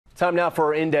Time now for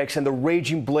our index and the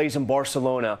raging blaze in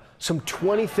Barcelona. Some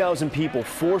 20,000 people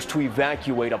forced to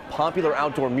evacuate a popular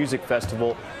outdoor music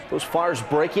festival. Those fires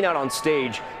breaking out on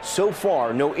stage. So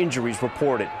far, no injuries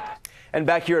reported. And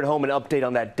back here at home, an update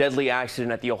on that deadly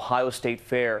accident at the Ohio State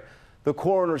Fair. The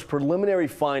coroner's preliminary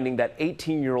finding that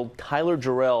 18-year-old Tyler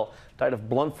Jarrell died of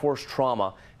blunt force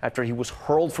trauma after he was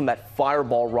hurled from that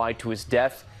fireball ride to his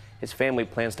death. His family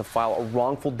plans to file a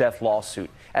wrongful death lawsuit.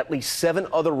 At least 7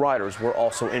 other riders were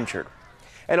also injured.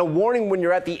 And a warning when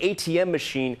you're at the ATM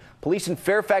machine. Police in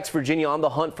Fairfax, Virginia on the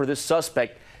hunt for this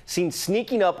suspect seen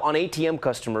sneaking up on ATM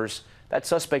customers. That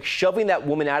suspect shoving that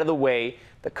woman out of the way,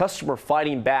 the customer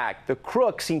fighting back. The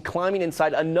crook seen climbing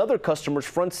inside another customer's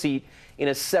front seat in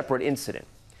a separate incident.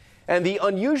 And the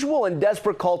unusual and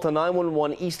desperate call to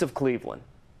 911 east of Cleveland.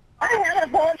 I had a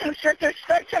boa constrictor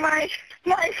stuck to my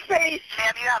face.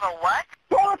 Sam, you have a what?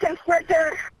 Boa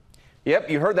constrictor. Yep,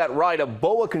 you heard that right. A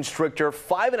boa constrictor,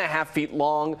 5.5 feet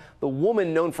long. The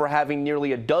woman, known for having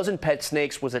nearly a dozen pet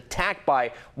snakes, was attacked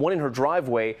by one in her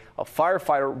driveway. A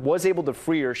firefighter was able to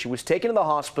free her. She was taken to the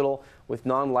hospital with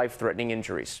non-life-threatening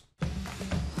injuries.